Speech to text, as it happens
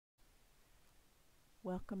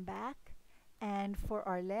Welcome back. And for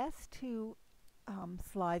our last two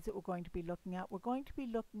slides that we're going to be looking at, we're going to be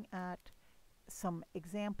looking at some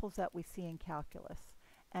examples that we see in calculus.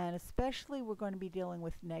 And especially we're going to be dealing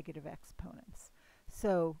with negative exponents.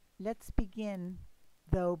 So let's begin,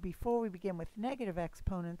 though, before we begin with negative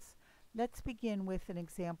exponents, let's begin with an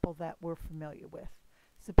example that we're familiar with.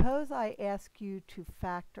 Suppose I ask you to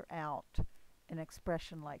factor out an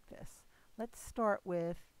expression like this. Let's start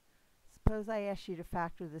with, suppose I ask you to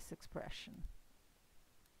factor this expression.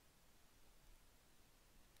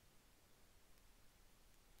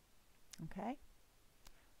 Okay?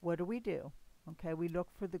 What do? Okay, we look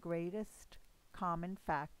for the greatest common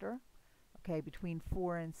factor. Okay, between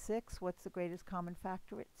 4 and 6, what's the greatest common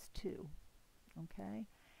factor? It's 2. Okay?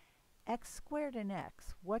 X squared and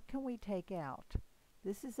x, what can we take out?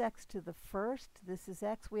 This is x to the first, this is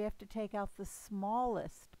x. We have to take out the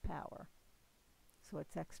smallest power. So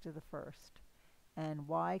it's x to the first. And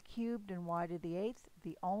y cubed and y to the eighth,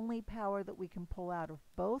 the only power that we can pull out of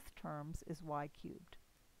both terms is y cubed.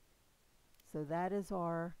 So that is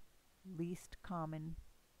our least common,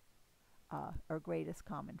 or greatest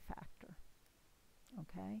common factor.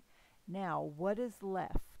 Okay? Now, what is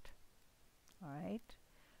left? All right?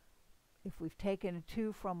 If we've taken a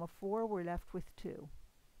 2 from a 4, we're left with 2.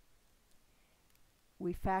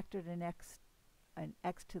 We factored an x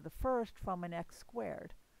to the first from an x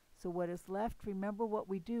squared. So what is left, remember what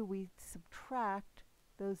we do, we subtract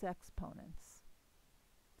those exponents.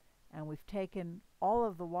 And we've taken all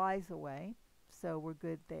of the y's away, so we're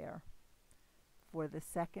good there. For the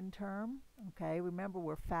second term, okay, remember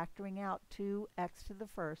we're factoring out 2x to the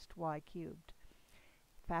first, y cubed.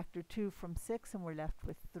 Factor 2 from 6 and we're left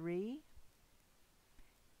with 3.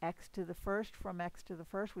 X to the first from x to the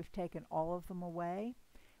first, we've taken all of them away.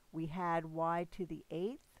 We had y to the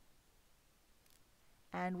 8th,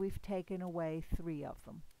 and we've taken away 3 of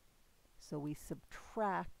them. So we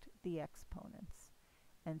subtract the exponents.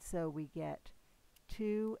 And so we get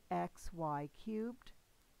 2xy cubed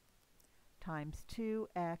times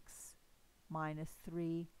 2x minus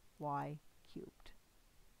 3y cubed.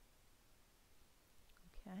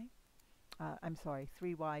 Okay? I'm sorry,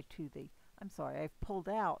 3y to the, I'm sorry, I've pulled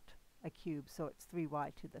out a cube, so it's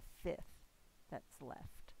 3y to the 5th that's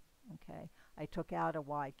left. Okay? I took out a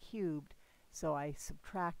y cubed, so I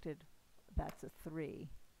subtracted, that's a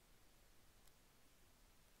 3,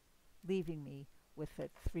 leaving me with a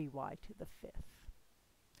 3y to the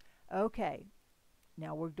 5th. Okay,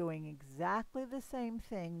 now we're doing exactly the same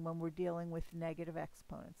thing when we're dealing with negative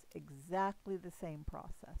exponents, exactly the same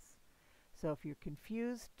process. So if you're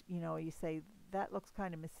confused, you say, that looks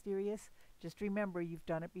kind of mysterious, just remember you've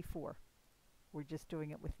done it before. We're just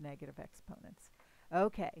doing it with negative exponents.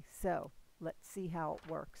 Okay, so let's see how it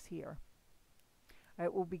works here. All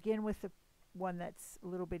right, we'll begin with the one that's a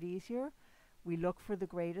little bit easier. We look for the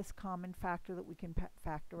greatest common factor that we can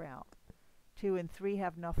factor out. 2 and 3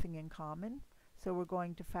 have nothing in common, so we're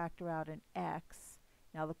going to factor out an x.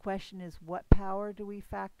 Now the question is, what power do we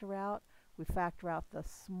factor out? We factor out the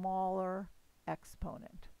smaller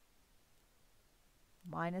exponent.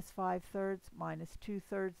 Minus 5/3, minus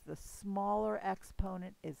 2/3. The smaller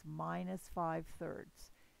exponent is minus 5/3.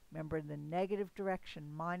 Remember, in the negative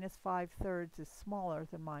direction, minus 5/3 is smaller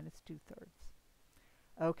than minus 2/3.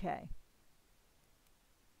 Okay.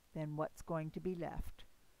 Then what's going to be left?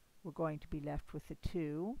 We're going to be left with a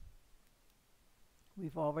 2.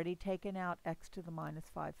 We've already taken out x to the minus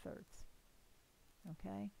 5/3.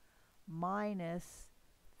 Okay? Minus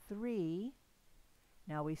 3.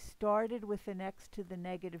 Now we started with an x to the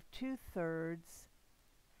negative 2/3,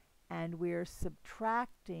 and we're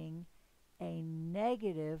subtracting a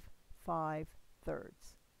negative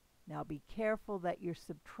 5/3. Now be careful that you're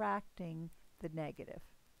subtracting the negative.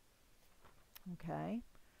 Okay?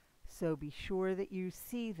 So be sure that you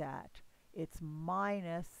see that. It's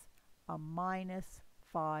minus a minus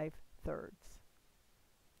 5/3.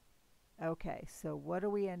 Okay, so what do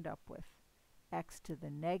we end up with? X to the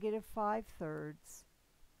negative 5/3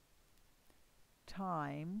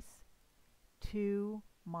 times 2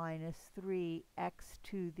 minus 3 x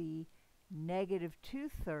to the negative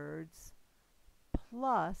 2/3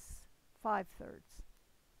 plus 5/3.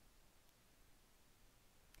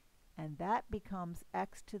 And that becomes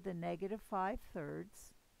x to the negative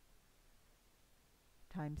 5/3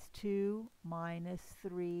 times 2 minus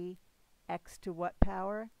 3 x to what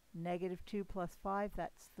power? Negative 2 plus 5,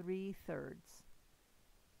 that's 3/3.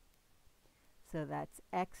 So that's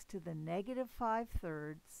x to the negative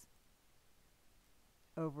 5/3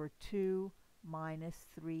 over 2 minus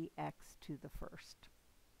 3x to the first.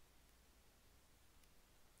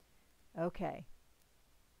 Okay,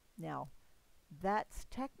 now that's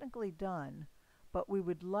technically done, but we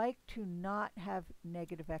would like to not have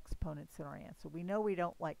negative exponents in our answer. We know we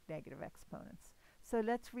don't like negative exponents. So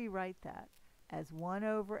let's rewrite that as 1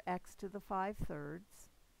 over x to the 5/3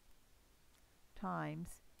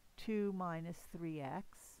 times 2 minus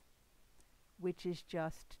 3x, which is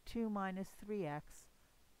just 2 minus 3x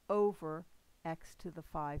over x to the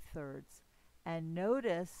 5/3. And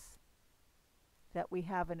notice that we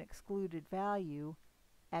have an excluded value.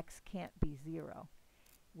 X can't be 0.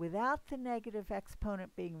 Without the negative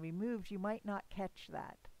exponent being removed, you might not catch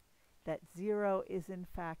that 0 is in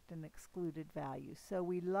fact an excluded value. So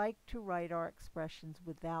we like to write our expressions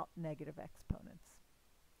without negative exponents.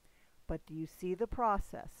 But do you see the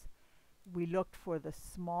process? We looked for the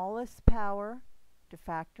smallest power to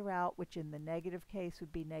factor out, which in the negative case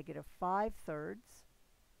would be negative 5/3,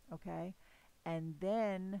 okay? And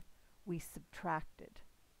then we subtracted,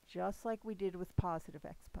 just like we did with positive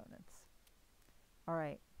exponents. All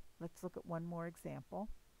right, let's look at one more example.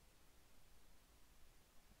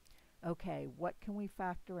 Okay, what can we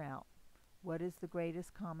factor out? What is the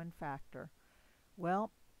greatest common factor?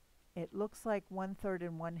 Well, it looks like 1/3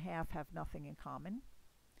 and 1/2 have nothing in common.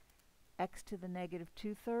 X to the negative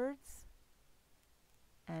 2/3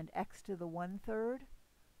 and x to the 1/3,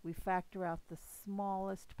 we factor out the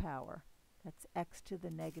smallest power. That's x to the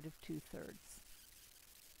negative 2/3.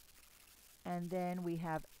 And then we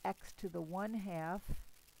have x to the 1/2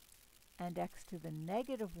 and x to the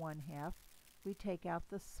negative 1/2. We take out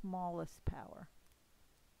the smallest power.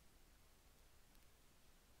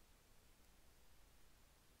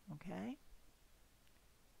 Okay?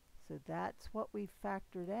 So that's what we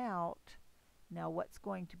factored out. Now what's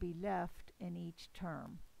going to be left in each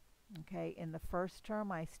term? Okay, in the first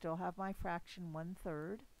term I still have my fraction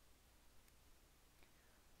 1/3.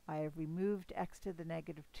 I have removed x to the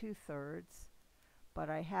negative 2/3, but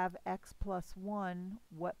I have x plus 1.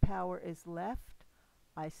 What power is left?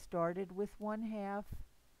 I started with 1/2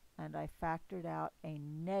 and I factored out a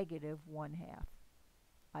negative 1/2.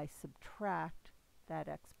 I subtract that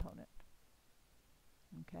exponent.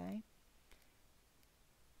 Okay?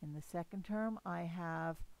 In the second term I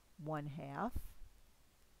have 1/2.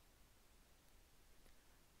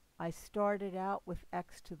 I started out with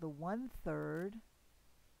x to the 1/3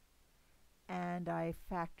 and I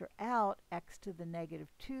factor out x to the negative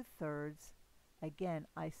 2/3. Again,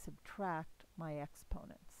 I subtract my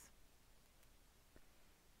exponents.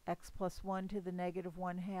 X plus 1 to the negative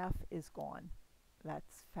 1/2 is gone.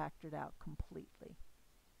 That's factored out completely.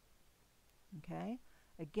 Okay?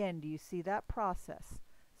 Again, do you see that process?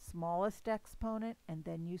 Smallest exponent and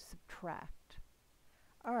then you subtract.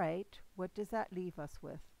 All right, what does that leave us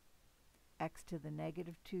with? X to the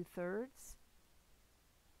negative 2/3,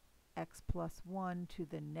 x plus 1 to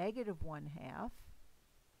the negative 1/2,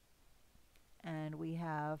 and we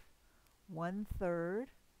have 1/3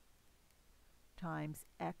 times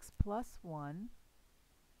x plus 1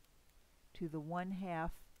 to the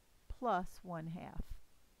 1/2 plus 1/2.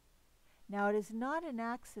 Now it is not an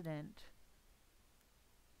accident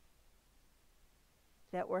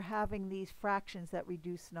that we're having these fractions that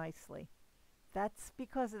reduce nicely. That's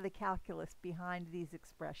because of the calculus behind these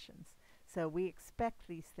expressions. So we expect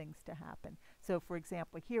these things to happen. So for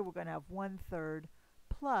example, here we're going to have 1/3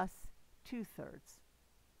 plus 2/3.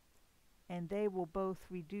 And they will both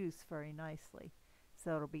reduce very nicely.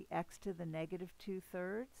 So it'll be x to the negative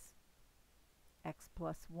 2/3, x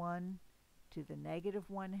plus 1 to the negative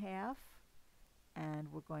 1/2,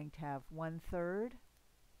 and we're going to have 1/3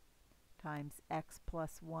 times x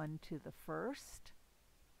plus 1 to the first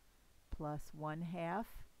plus 1/2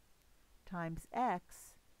 times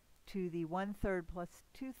x to the 1/3 plus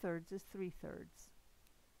 2/3 is 3/3.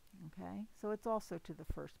 Okay, so it's also to the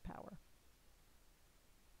first power.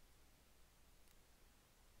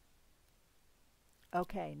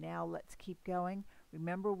 Okay, now let's keep going.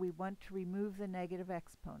 Remember, we want to remove the negative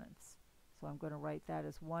exponents. So I'm going to write that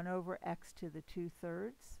as 1 over x to the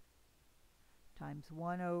 2/3 times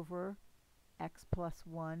 1 over x plus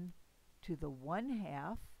 1 to the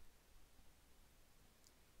 1/2.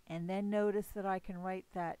 And then notice that I can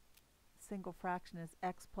write that single fraction as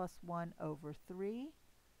x plus 1 over 3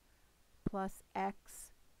 plus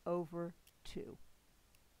x over 2.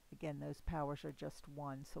 Again, those powers are just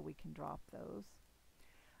 1, so we can drop those.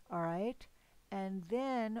 All right, and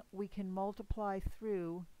then we can multiply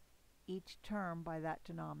through each term by that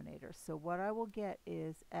denominator. So what I will get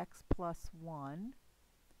is x plus 1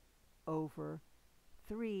 over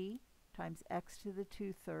 3 times x to the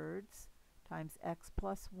 2/3 times x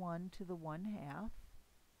plus 1 to the 1/2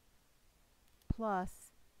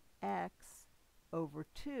 plus x over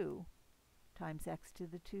 2 times x to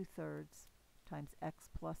the 2/3 times x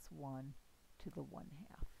plus 1 to the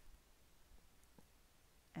 1/2.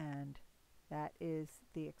 And that is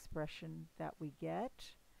the expression that we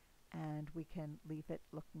get, and we can leave it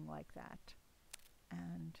looking like that.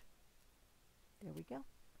 And there we go.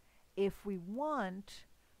 If we want,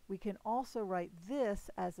 we can also write this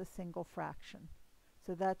as a single fraction.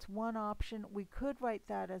 So that's one option. We could write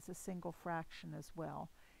that as a single fraction as well.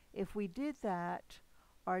 If we did that,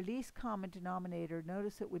 our least common denominator,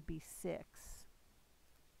 notice it would be 6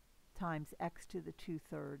 times x to the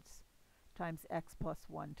 2/3 times x plus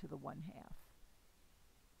 1 to the 1/2.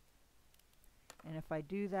 And if I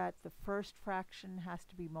do that, the first fraction has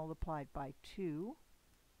to be multiplied by 2,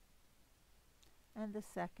 and the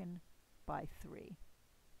second by 3.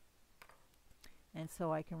 And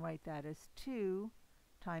so I can write that as 2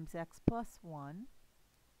 times x plus 1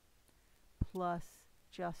 plus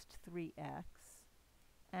just 3x.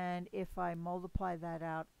 And if I multiply that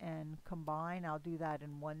out and combine, I'll do that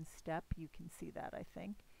in one step. You can see that, I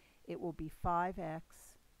think. It will be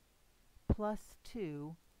 5x plus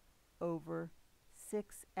 2 over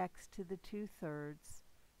 6x to the 2/3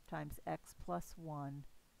 times x plus 1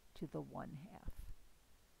 to the 1/2.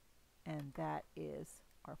 And that is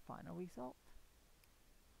our final result.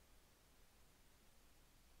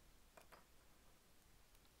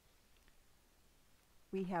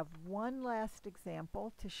 We have one last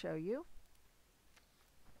example to show you,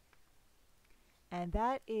 and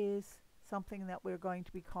that is something that we're going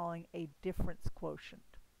to be calling a difference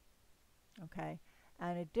quotient. Okay,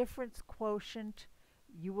 and a difference quotient,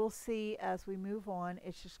 you will see as we move on,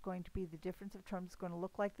 it's just going to be the difference of terms. It's going to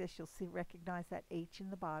look like this. You'll see, recognize that h in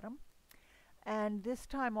the bottom. And this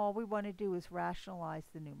time all we want to do is rationalize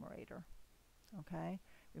the numerator. Okay,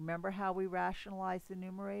 remember how we rationalize the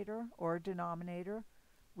numerator or denominator?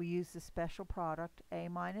 We use the special product, a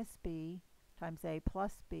minus b times a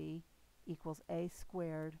plus b equals a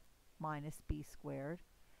squared minus b squared,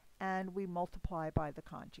 and we multiply by the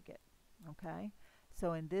conjugate. Okay,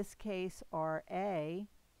 so in this case our a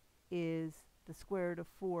is the square root of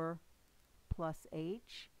 4 plus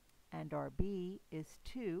h, and our b is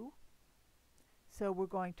 2. So we're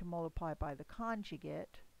going to multiply by the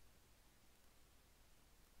conjugate,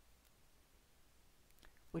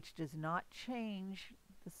 which does not change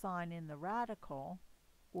the sign in the radical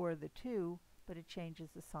or the 2, but it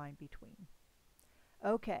changes the sign between.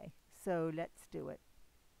 Okay, so let's do it.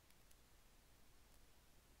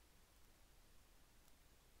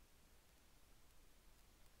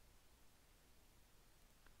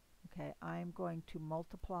 Okay, I'm going to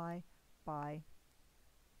multiply by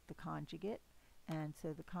the conjugate, and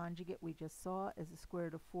so the conjugate we just saw is the square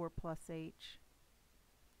root of 4 plus h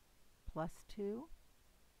plus 2.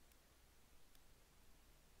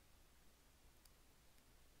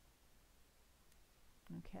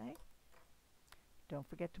 Okay, don't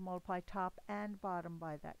forget to multiply top and bottom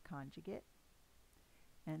by that conjugate.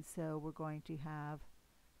 And so we're going to have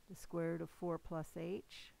the square root of 4 plus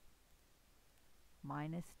h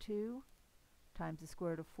minus 2 times the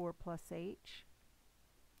square root of 4 plus h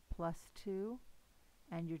plus 2.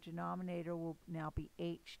 And your denominator will now be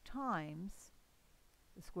h times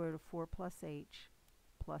the square root of 4 plus h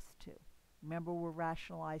plus 2. Remember, we're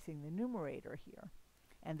rationalizing the numerator here.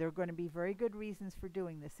 And there are going to be very good reasons for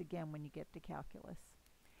doing this again when you get to calculus.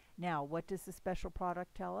 Now, what does the special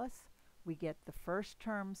product tell us? We get the first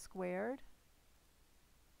term squared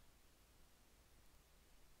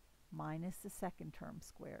minus the second term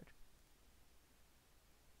squared.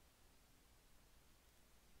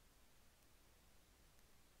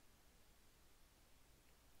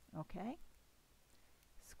 Okay,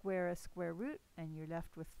 square a square root, and you're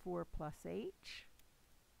left with 4 plus h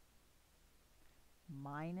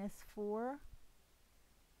minus 4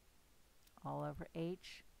 all over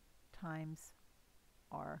h times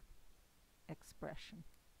our expression.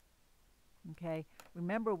 Okay,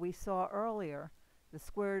 remember we saw earlier the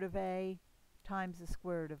square root of a times the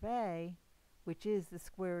square root of a, which is the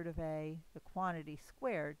square root of a, the quantity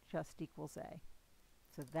squared, just equals a.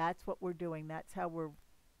 So that's what we're doing. That's how we're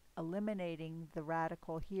eliminating the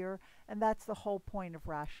radical here, and that's the whole point of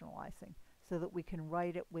rationalizing, so that we can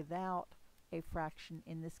write it without a fraction,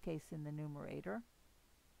 in this case in the numerator.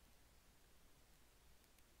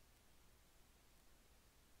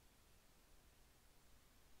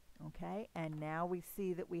 Okay, and now we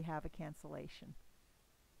see that we have a cancellation.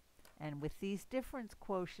 And with these difference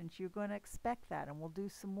quotients, you're going to expect that, and we'll do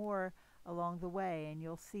some more along the way, and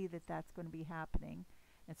you'll see that that's going to be happening.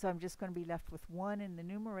 And so I'm just going to be left with 1 in the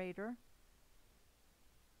numerator,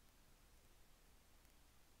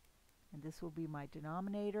 and this will be my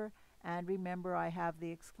denominator. And remember, I have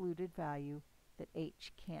the excluded value that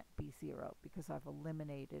h can't be 0 because I've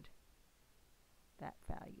eliminated that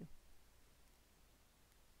value.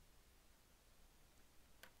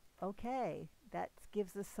 Okay, that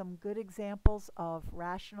gives us some good examples of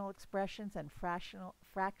rational expressions and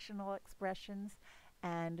fractional expressions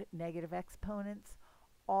and negative exponents,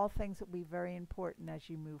 all things that will be very important as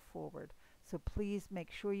you move forward. So please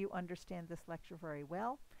make sure you understand this lecture very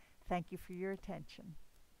well. Thank you for your attention.